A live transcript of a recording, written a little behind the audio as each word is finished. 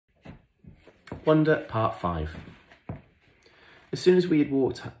Wonder Part 5. As soon as we had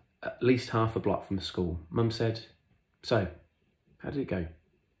walked at least half a block from the school, Mum said, "So, how did it go?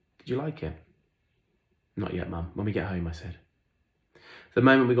 Did you like it?" "Not yet, Mum. When we get home," I said. The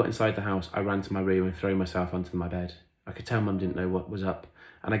moment we got inside the house, I ran to my room and threw myself onto my bed. I could tell Mum didn't know what was up,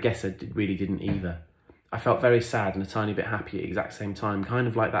 and I guess I really didn't either. I felt very sad and a tiny bit happy at the exact same time, kind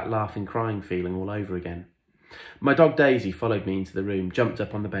of like that laughing, crying feeling all over again. My dog Daisy followed me into the room, jumped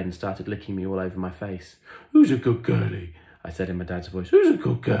up on the bed and started licking me all over my face. "Who's a good girlie?" I said in my dad's voice. "Who's a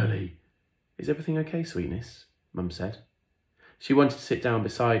good girlie?" "Is everything okay, sweetness?" Mum said. She wanted to sit down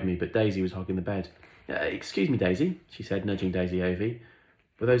beside me, but Daisy was hogging the bed. "Excuse me, Daisy," she said, nudging Daisy over.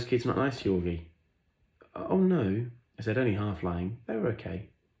 "Were those kids not nice to you, Augie?" "Oh, no," I said, only half lying. "They were okay."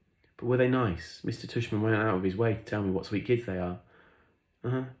 "But were they nice? Mr. Tushman went out of his way to tell me what sweet kids they are."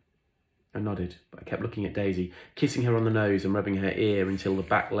 "Uh-huh." I nodded, but I kept looking at Daisy, kissing her on the nose and rubbing her ear until the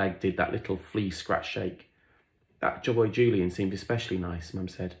back leg did that little flea scratch shake. "That boy Julian seemed especially nice," Mum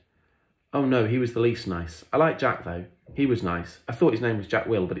said. "Oh no, he was the least nice. I like Jack though. He was nice. I thought his name was Jack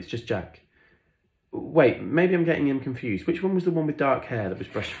Will, but it's just Jack." "Wait, maybe I'm getting him confused. Which one was the one with dark hair that was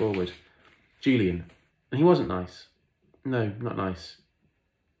brushed forward?" "Julian. And he wasn't nice?" "No, not nice."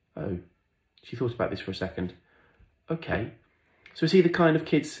 "Oh." She thought about this for a second. "Okay. So is he the kind of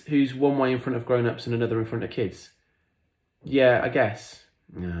kids who's one way in front of grown-ups and another in front of kids?" "Yeah, I guess."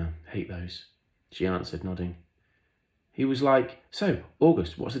 "No, hate those," she answered, nodding. "He was like, 'So,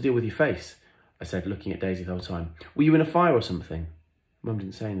 August, what's the deal with your face?' I said, looking at Daisy the whole time. 'Were you in a fire or something?' Mum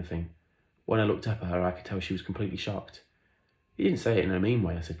didn't say anything. When I looked up at her, I could tell she was completely shocked. "He didn't say it in a mean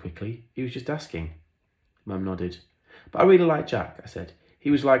way," I said quickly. "He was just asking." Mum nodded. "But I really like Jack," I said. "He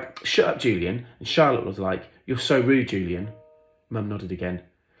was like, 'Shut up, Julian,' and Charlotte was like, 'You're so rude, Julian.'" Mum nodded again.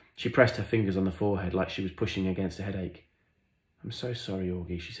 She pressed her fingers on the forehead like she was pushing against a headache. "I'm so sorry,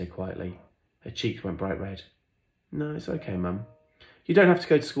 Augie," she said quietly. Her cheeks went bright red. "No, it's okay, Mum. You don't have to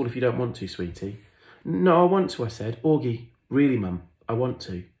go to school if you don't want to, sweetie." "No, I want to," I said. "Augie, really, Mum, I want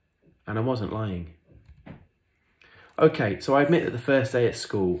to." And I wasn't lying. Okay, so I admit that the first day at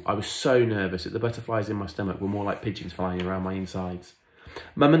school, I was so nervous that the butterflies in my stomach were more like pigeons flying around my insides.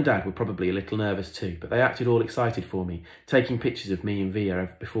 Mum and Dad were probably a little nervous too, but they acted all excited for me, taking pictures of me and Via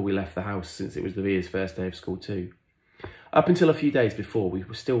before we left the house, since it was the Via's first day of school too. Up until a few days before, we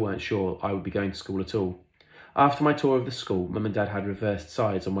still weren't sure I would be going to school at all. After my tour of the school, Mum and Dad had reversed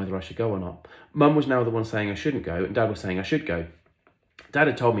sides on whether I should go or not. Mum was now the one saying I shouldn't go, and Dad was saying I should go. Dad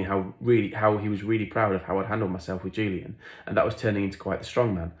had told me how he was really proud of how I'd handled myself with Julian, and that was turning into quite the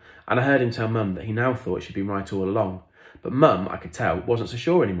strong man. And I heard him tell Mum that he now thought she'd been right all along. But Mum, I could tell, wasn't so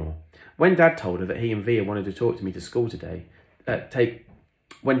sure anymore. When Dad told her that he and Via wanted to talk to me to school today,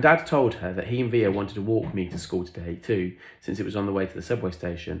 When Dad told her that he and Via wanted to walk me to school today too, since it was on the way to the subway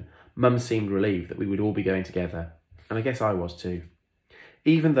station, Mum seemed relieved that we would all be going together. And I guess I was too.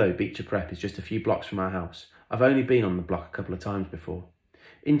 Even though Beecher Prep is just a few blocks from our house, I've only been on the block a couple of times before.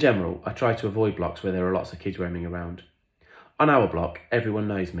 In general, I try to avoid blocks where there are lots of kids roaming around. On our block, everyone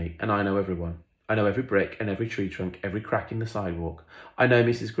knows me, and I know everyone. I know every brick and every tree trunk, every crack in the sidewalk. I know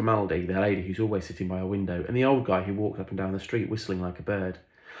Mrs. Grimaldi, the lady who's always sitting by a window, and the old guy who walks up and down the street whistling like a bird.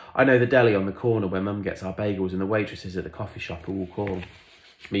 I know the deli on the corner where Mum gets our bagels, and the waitresses at the coffee shop who will call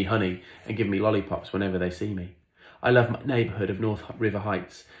me honey and give me lollipops whenever they see me. I love my neighbourhood of North River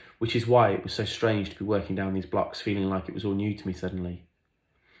Heights, which is why it was so strange to be working down these blocks, feeling like it was all new to me suddenly.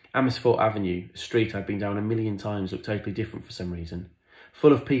 Amersfoort Avenue, a street I'd been down a million times, looked totally different for some reason.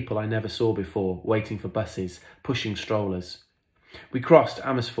 Full of people I never saw before, waiting for buses, pushing strollers. We crossed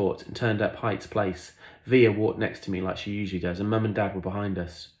Amersfoort and turned up Heights Place. Via walked next to me like she usually does, and Mum and Dad were behind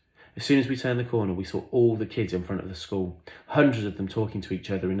us. As soon as we turned the corner, we saw all the kids in front of the school, hundreds of them talking to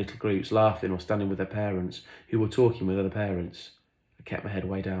each other in little groups, laughing or standing with their parents, who were talking with other parents. I kept my head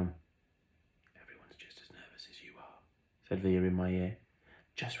way down. "Everyone's just as nervous as you are," said Via in my ear.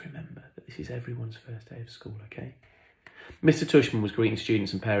 "Just remember that this is everyone's first day of school, okay?" Mr. Tushman was greeting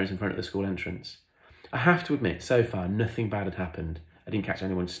students and parents in front of the school entrance. I have to admit, so far, nothing bad had happened. I didn't catch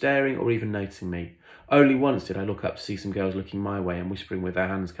anyone staring or even noticing me. Only once did I look up to see some girls looking my way and whispering with their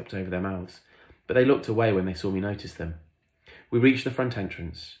hands cupped over their mouths, but they looked away when they saw me notice them. We reached the front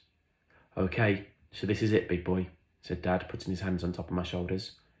entrance. "Okay, so this is it, big boy," said Dad, putting his hands on top of my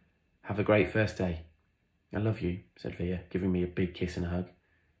shoulders. "Have a great first day." "I love you," said Via, giving me a big kiss and a hug.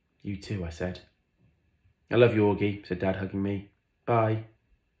 "You too," I said. "I love you, Augie," said Dad, hugging me. "Bye."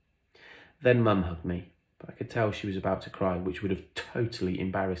 Then Mum hugged me, but I could tell she was about to cry, which would have totally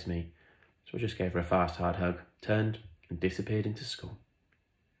embarrassed me. So I just gave her a fast, hard hug, turned and disappeared into school.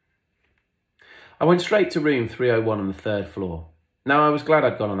 I went straight to room 301 on the 3rd floor. Now, I was glad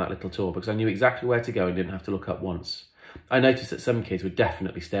I'd gone on that little tour because I knew exactly where to go and didn't have to look up once. I noticed that some kids were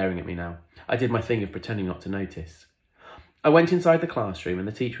definitely staring at me now. I did my thing of pretending not to notice. I went inside the classroom and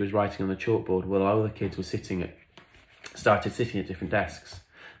the teacher was writing on the chalkboard while all the kids were started sitting at different desks.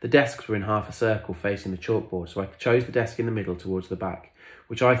 The desks were in half a circle facing the chalkboard, so I chose the desk in the middle towards the back,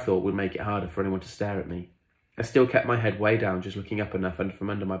 which I thought would make it harder for anyone to stare at me. I still kept my head way down, just looking up enough from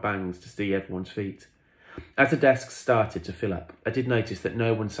under my bangs to see everyone's feet. As the desks started to fill up, I did notice that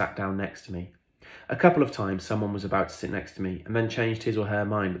no one sat down next to me. A couple of times someone was about to sit next to me and then changed his or her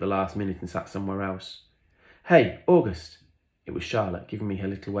mind at the last minute and sat somewhere else. "Hey, August." It was Charlotte, giving me her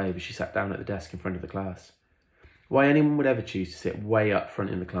little wave as she sat down at the desk in front of the class. Why anyone would ever choose to sit way up front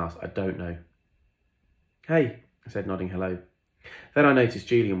in the class, I don't know. "Hey," I said, nodding hello. Then I noticed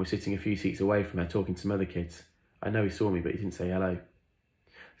Julian was sitting a few seats away from her, talking to some other kids. I know he saw me, but he didn't say hello.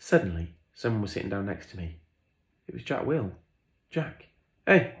 Suddenly, someone was sitting down next to me. It was Jack Will. "Jack."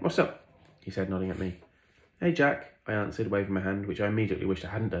 "Hey, what's up?" he said, nodding at me. "Hey, Jack," I answered, waving my hand, which I immediately wished I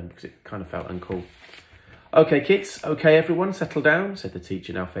hadn't done because it kind of felt uncool. "Okay, kids. Okay, everyone, settle down," said the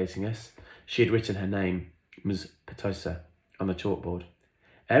teacher, now facing us. She had written her name, Ms. Petosa, on the chalkboard.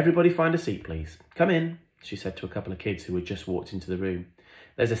 "Everybody find a seat, please. Come in," she said to a couple of kids who had just walked into the room.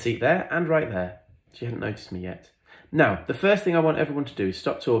 "There's a seat there and right there." She hadn't noticed me yet. "Now, the first thing I want everyone to do is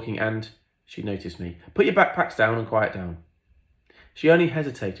stop talking and," she noticed me, "put your backpacks down and quiet down." She only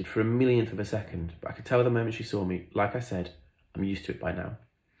hesitated for a millionth of a second, but I could tell the moment she saw me, like I said, I'm used to it by now.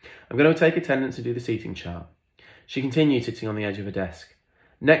 "I'm going to take attendance and do the seating chart." She continued sitting on the edge of a desk.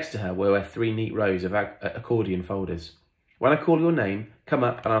 Next to her were 3 neat rows of accordion folders. "When I call your name, come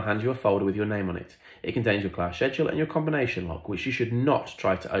up and I'll hand you a folder with your name on it. It contains your class schedule and your combination lock, which you should not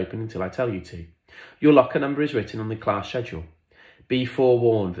try to open until I tell you to. Your locker number is written on the class schedule. Be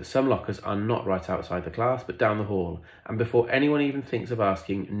forewarned that some lockers are not right outside the class, but down the hall. And before anyone even thinks of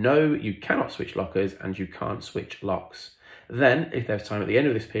asking, no, you cannot switch lockers and you can't switch locks. Then, if there's time at the end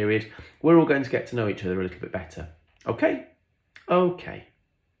of this period, we're all going to get to know each other a little bit better. Okay? Okay."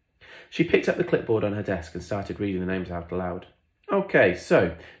 She picked up the clipboard on her desk and started reading the names out aloud. "Okay,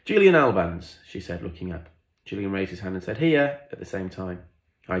 so, Julian Albans," she said, looking up. Julian raised his hand and said, "Here," at the same time.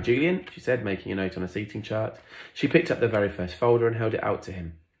 "Hi, Julian," she said, making a note on a seating chart. She picked up the very first folder and held it out to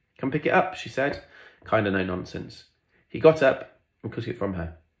him. "Come pick it up," she said. Kinda no nonsense. He got up and took it from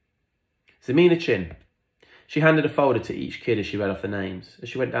her. "Zamina Chin." She handed a folder to each kid as she read off the names. As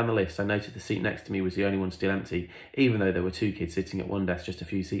she went down the list, I noticed the seat next to me was the only one still empty, even though there were 2 kids sitting at one desk just a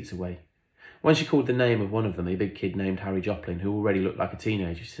few seats away. When she called the name of one of them, a big kid named Harry Joplin, who already looked like a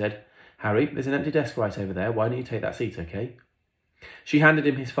teenager, she said, "Harry, there's an empty desk right over there. Why don't you take that seat, okay?" She handed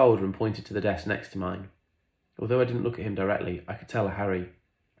him his folder and pointed to the desk next to mine. Although I didn't look at him directly, I could tell Henry,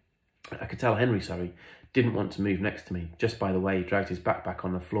 didn't want to move next to me, just by the way he dragged his backpack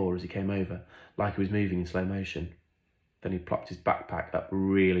on the floor as he came over, like he was moving in slow motion. Then he plopped his backpack up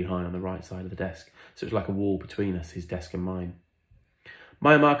really high on the right side of the desk, so it was like a wall between us, his desk and mine.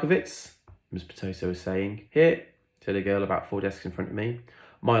 "Maya Markovitz," Ms. Petosa was saying. "Here," said a girl about 4 desks in front of me.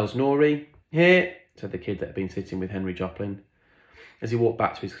 "Miles Norrie." "Here," said the kid that had been sitting with Henry Joplin. As he walked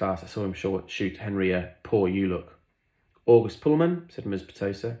back to his class, I saw him shoot Henry a "poor you look." "August Pullman," said Ms.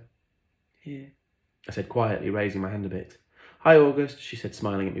 Petosa. "Here," I said quietly, raising my hand a bit. "Hi, August," she said,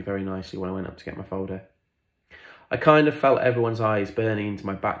 smiling at me very nicely when I went up to get my folder. I kind of felt everyone's eyes burning into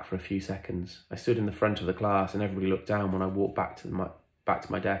my back for a few seconds. I stood in the front of the class and everybody looked down when I walked back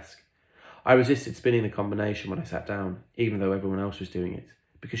to my desk. I resisted spinning the combination when I sat down, even though everyone else was doing it,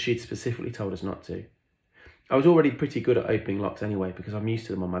 because she'd specifically told us not to. I was already pretty good at opening locks anyway, because I'm used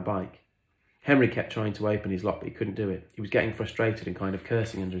to them on my bike. Henry kept trying to open his lock, but he couldn't do it. He was getting frustrated and kind of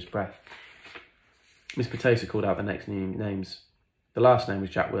cursing under his breath. Miss Petosa called out the next names. The last name was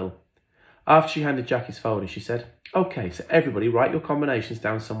Jack Will. After she handed Jack his folder, she said, "Okay, so everybody write your combinations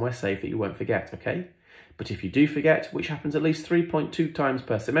down somewhere safe that you won't forget, okay? But if you do forget, which happens at least 3.2 times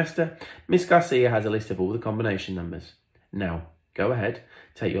per semester, Miss Garcia has a list of all the combination numbers. Now, go ahead,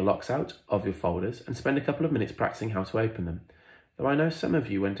 take your locks out of your folders and spend a couple of minutes practicing how to open them. Though I know some of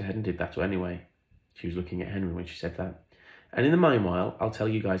you went ahead and did that anyway." She was looking at Henry when she said that. "And in the meanwhile, I'll tell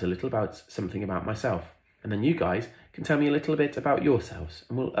you guys a little about something about myself. And then you guys can tell me a little bit about yourselves.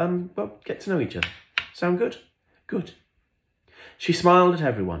 And we'll get to know each other. Sound good?" "Good." She smiled at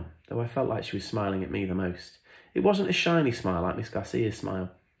everyone, though I felt like she was smiling at me the most. It wasn't a shiny smile like Miss Garcia's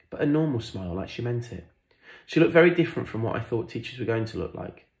smile, but a normal smile like she meant it. She looked very different from what I thought teachers were going to look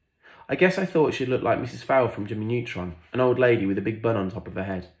like. I guess I thought she'd look like Mrs. Fowl from Jimmy Neutron, an old lady with a big bun on top of her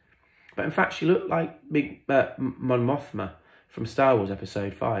head. But in fact, she looked like Big Mon Mothma from Star Wars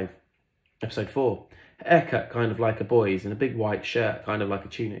Episode 4. haircut kind of like a boy's and a big white shirt kind of like a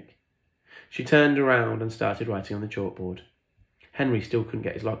tunic. She turned around and started writing on the chalkboard. Henry still couldn't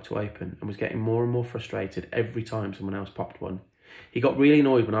get his lock to open and was getting more and more frustrated every time someone else popped one. He got really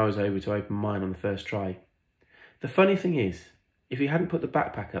annoyed when I was over to open mine on the first try. The funny thing is, if he hadn't put the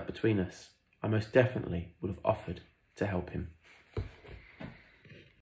backpack up between us, I most definitely would have offered to help him.